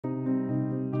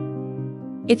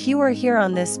If you are here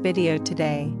on this video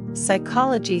today,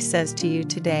 psychology says to you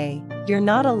today, you're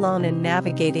not alone in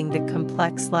navigating the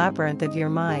complex labyrinth of your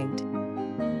mind.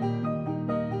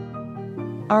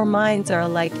 Our minds are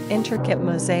like intricate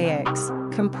mosaics,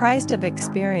 comprised of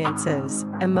experiences,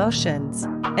 emotions,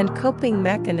 and coping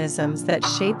mechanisms that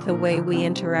shape the way we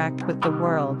interact with the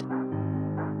world.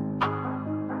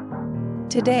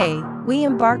 Today, we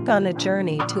embark on a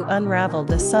journey to unravel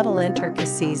the subtle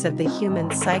intricacies of the human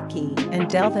psyche and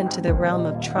delve into the realm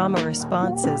of trauma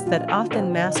responses that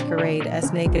often masquerade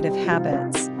as negative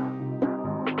habits.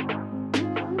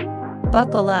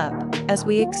 Buckle up as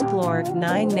we explore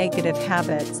 9 negative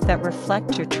habits that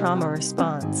reflect your trauma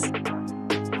response.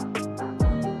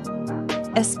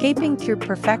 Escaping through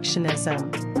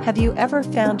perfectionism. Have you ever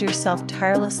found yourself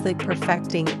tirelessly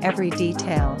perfecting every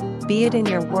detail, be it in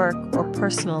your work or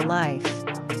personal life?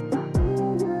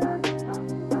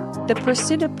 The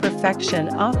pursuit of perfection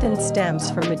often stems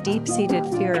from a deep-seated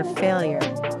fear of failure,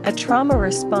 a trauma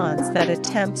response that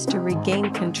attempts to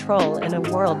regain control in a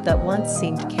world that once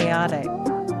seemed chaotic.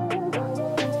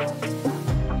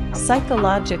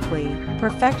 Psychologically,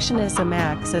 perfectionism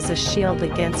acts as a shield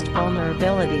against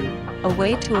vulnerability, a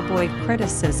way to avoid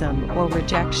criticism or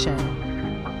rejection.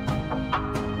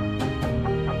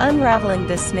 Unraveling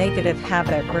this negative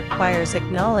habit requires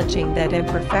acknowledging that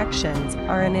imperfections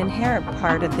are an inherent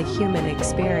part of the human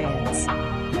experience.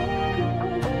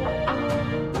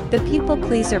 The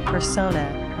people-pleaser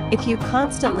persona. If you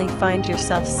constantly find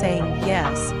yourself saying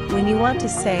yes when you want to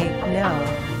say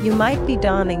no, you might be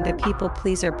donning the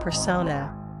people-pleaser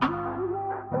persona.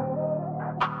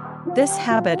 This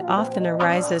habit often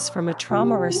arises from a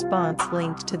trauma response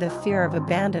linked to the fear of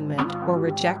abandonment or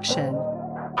rejection.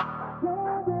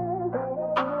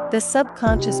 The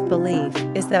subconscious belief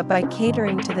is that by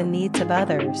catering to the needs of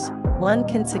others, one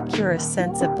can secure a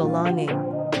sense of belonging.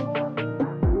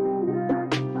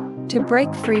 To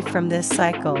break free from this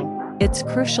cycle, it's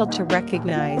crucial to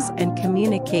recognize and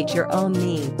communicate your own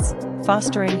needs,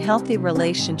 fostering healthy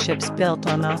relationships built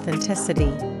on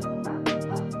authenticity.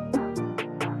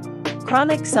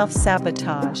 Chronic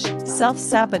self-sabotage.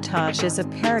 Self-sabotage is a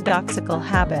paradoxical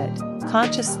habit,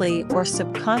 consciously or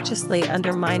subconsciously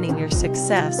undermining your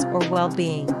success or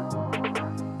well-being.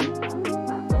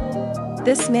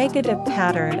 This negative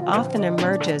pattern often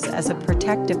emerges as a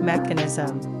protective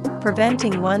mechanism,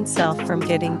 preventing oneself from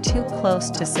getting too close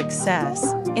to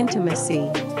success,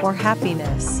 intimacy, or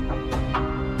happiness.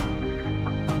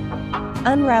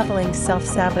 Unraveling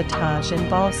self-sabotage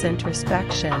involves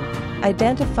introspection,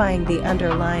 identifying the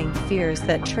underlying fears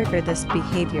that trigger this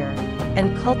behavior,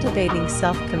 and cultivating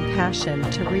self-compassion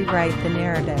to rewrite the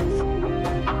narrative.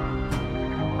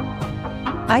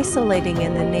 Isolating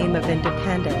in the name of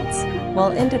independence.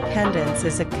 While independence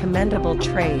is a commendable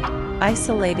trait,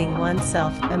 isolating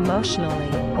oneself emotionally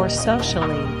or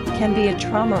socially can be a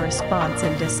trauma response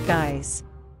in disguise.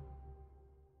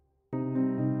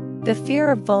 The fear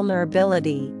of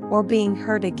vulnerability, or being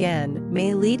hurt again,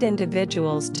 may lead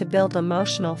individuals to build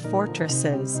emotional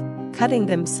fortresses, cutting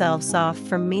themselves off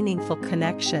from meaningful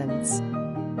connections.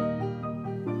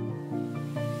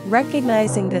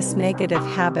 Recognizing this negative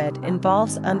habit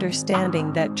involves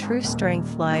understanding that true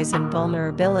strength lies in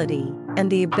vulnerability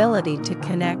and the ability to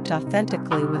connect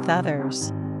authentically with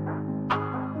others.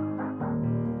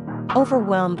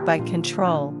 Overwhelmed by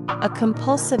control. A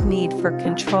compulsive need for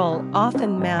control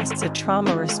often masks a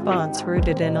trauma response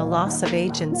rooted in a loss of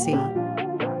agency.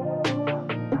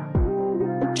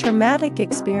 Traumatic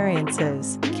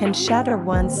experiences can shatter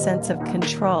one's sense of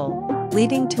control,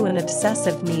 leading to an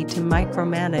obsessive need to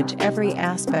micromanage every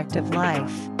aspect of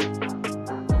life.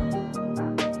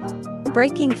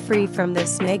 Breaking free from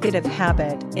this negative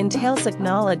habit entails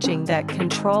acknowledging that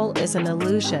control is an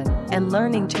illusion and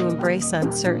learning to embrace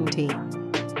uncertainty.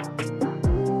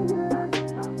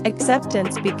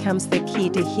 Acceptance becomes the key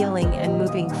to healing and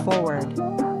moving forward.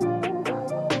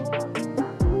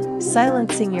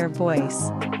 Silencing your voice.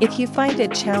 If you find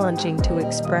it challenging to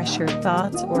express your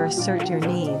thoughts or assert your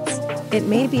needs, it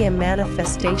may be a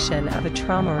manifestation of a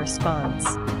trauma response.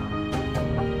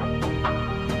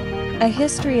 A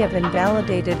history of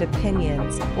invalidated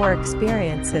opinions or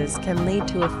experiences can lead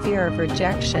to a fear of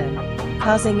rejection,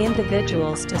 causing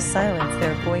individuals to silence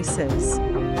their voices.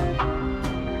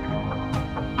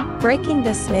 Breaking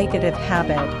this negative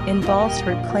habit involves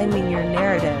reclaiming your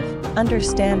narrative,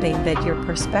 understanding that your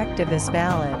perspective is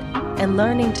valid, and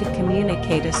learning to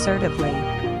communicate assertively.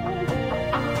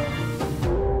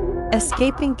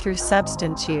 Escaping through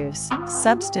substance use.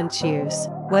 Substance use,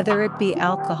 whether it be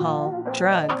alcohol,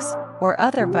 drugs, or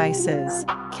other vices,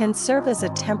 can serve as a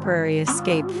temporary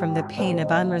escape from the pain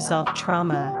of unresolved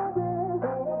trauma.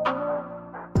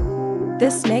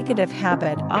 This negative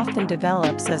habit often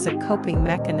develops as a coping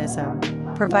mechanism,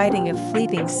 providing a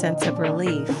fleeting sense of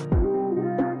relief.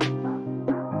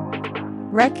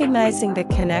 Recognizing the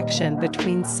connection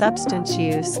between substance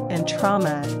use and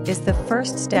trauma is the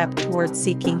first step towards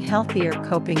seeking healthier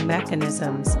coping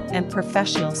mechanisms and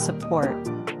professional support.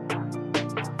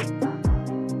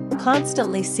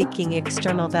 Constantly seeking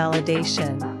external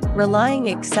validation, relying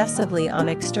excessively on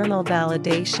external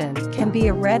validation can be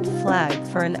a red flag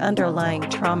for an underlying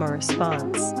trauma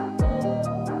response.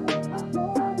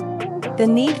 The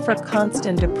need for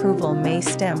constant approval may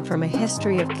stem from a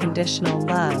history of conditional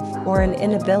love or an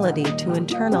inability to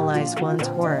internalize one's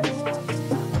worth.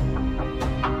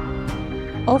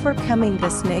 Overcoming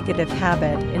this negative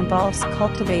habit involves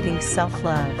cultivating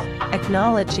self-love,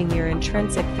 acknowledging your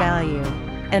intrinsic value,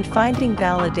 and finding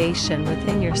validation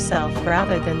within yourself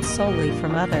rather than solely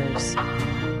from others.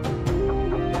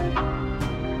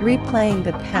 Replaying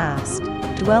the past,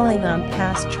 dwelling on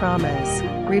past traumas,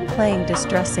 replaying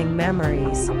distressing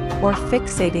memories, or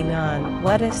fixating on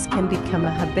what-ifs can become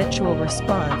a habitual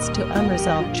response to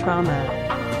unresolved trauma.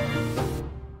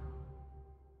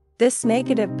 This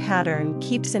negative pattern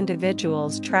keeps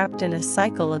individuals trapped in a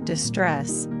cycle of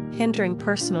distress, hindering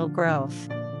personal growth.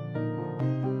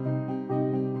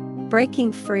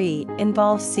 Breaking free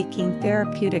involves seeking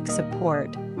therapeutic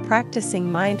support,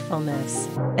 practicing mindfulness,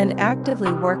 and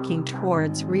actively working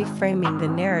towards reframing the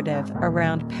narrative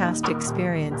around past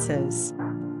experiences.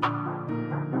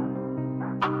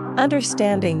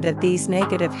 Understanding that these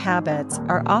negative habits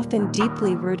are often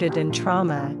deeply rooted in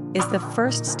trauma is the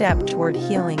first step toward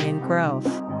healing and growth.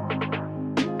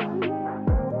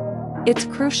 It's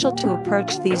crucial to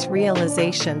approach these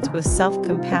realizations with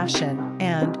self-compassion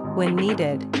and, when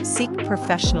needed, seek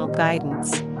professional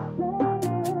guidance.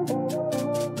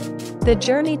 The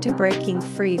journey to breaking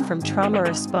free from trauma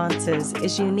responses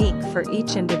is unique for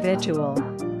each individual,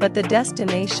 but the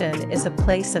destination is a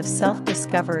place of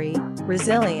self-discovery,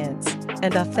 resilience,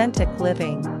 and authentic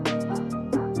living.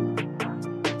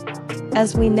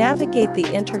 As we navigate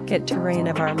the intricate terrain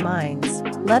of our minds,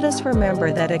 let us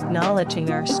remember that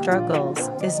acknowledging our struggles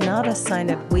is not a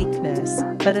sign of weakness,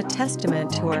 but a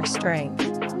testament to our strength.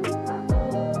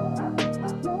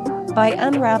 By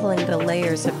unraveling the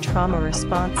layers of trauma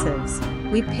responses,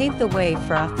 we pave the way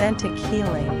for authentic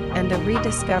healing and the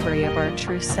rediscovery of our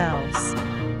true selves.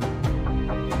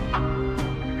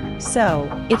 So,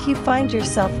 if you find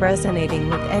yourself resonating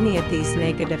with any of these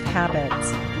negative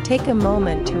habits, take a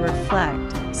moment to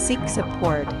reflect, seek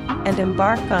support, and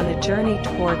embark on a journey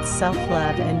towards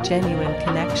self-love and genuine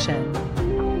connection.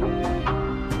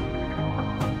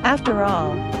 After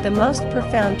all, the most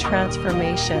profound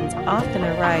transformations often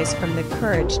arise from the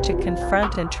courage to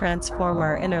confront and transform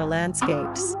our inner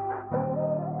landscapes.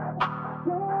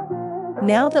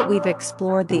 Now that we've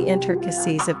explored the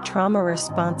intricacies of trauma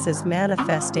responses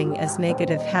manifesting as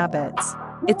negative habits,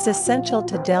 it's essential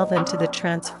to delve into the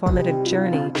transformative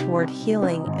journey toward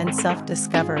healing and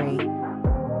self-discovery.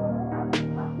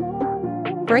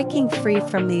 Breaking free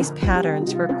from these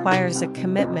patterns requires a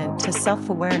commitment to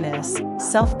self-awareness,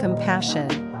 self-compassion,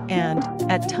 and,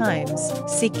 at times,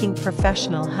 seeking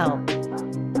professional help.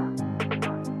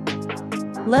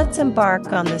 Let's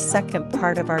embark on the second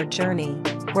part of our journey,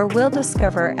 where we'll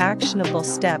discover actionable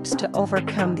steps to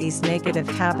overcome these negative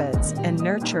habits and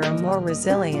nurture a more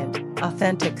resilient,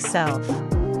 authentic self.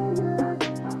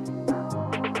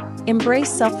 Embrace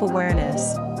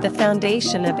self-awareness. The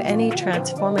foundation of any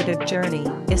transformative journey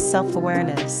is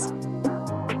self-awareness.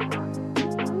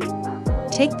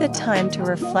 Take the time to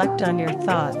reflect on your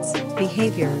thoughts,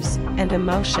 behaviors, and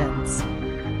emotions.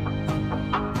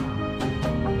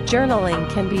 Journaling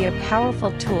can be a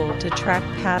powerful tool to track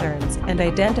patterns and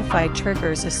identify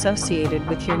triggers associated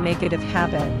with your negative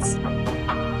habits.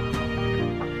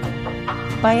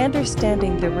 By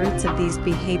understanding the roots of these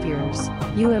behaviors,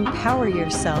 you empower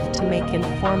yourself to make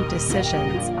informed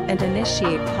decisions and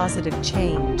initiate positive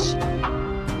change.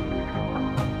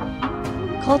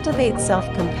 Cultivate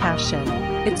self-compassion.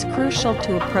 It's crucial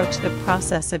to approach the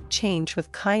process of change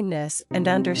with kindness and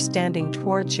understanding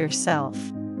towards yourself.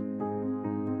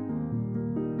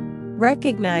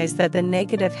 Recognize that the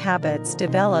negative habits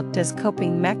developed as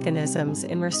coping mechanisms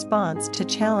in response to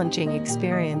challenging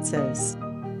experiences.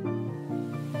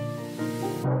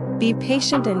 Be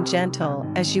patient and gentle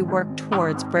as you work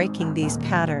towards breaking these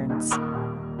patterns.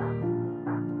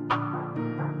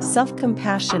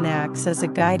 Self-compassion acts as a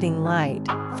guiding light,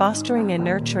 fostering a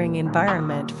nurturing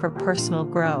environment for personal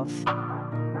growth.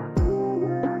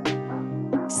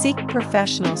 Seek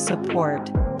professional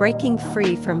support. Breaking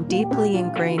free from deeply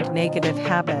ingrained negative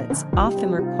habits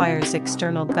often requires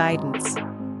external guidance.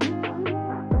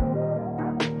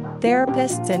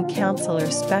 Therapists and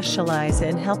counselors specialize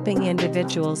in helping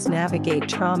individuals navigate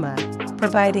trauma,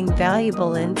 providing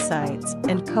valuable insights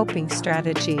and coping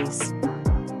strategies.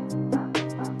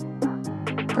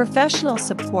 Professional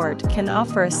support can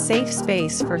offer a safe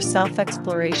space for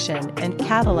self-exploration and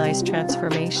catalyze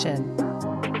transformation.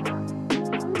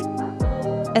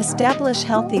 Establish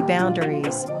healthy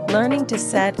boundaries. Learning to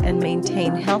set and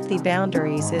maintain healthy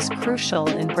boundaries is crucial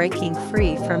in breaking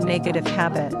free from negative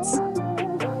habits.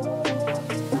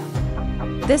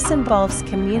 This involves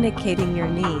communicating your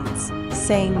needs,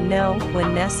 saying no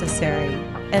when necessary,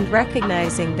 and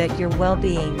recognizing that your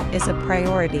well-being is a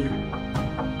priority.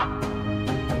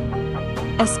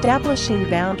 Establishing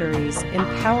boundaries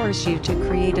empowers you to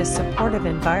create a supportive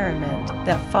environment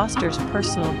that fosters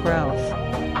personal growth.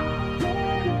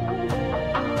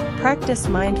 Practice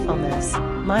mindfulness.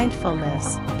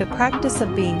 Mindfulness, the practice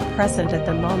of being present at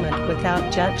the moment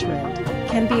without judgment,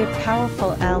 can be a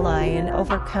powerful ally in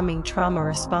overcoming trauma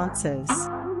responses.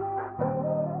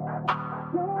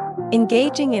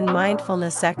 Engaging in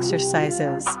mindfulness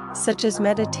exercises, such as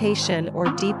meditation or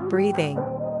deep breathing,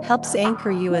 helps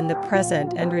anchor you in the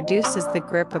present and reduces the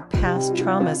grip of past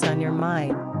traumas on your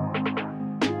mind.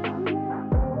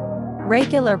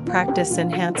 Regular practice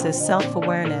enhances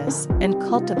self-awareness and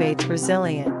cultivates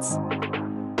resilience.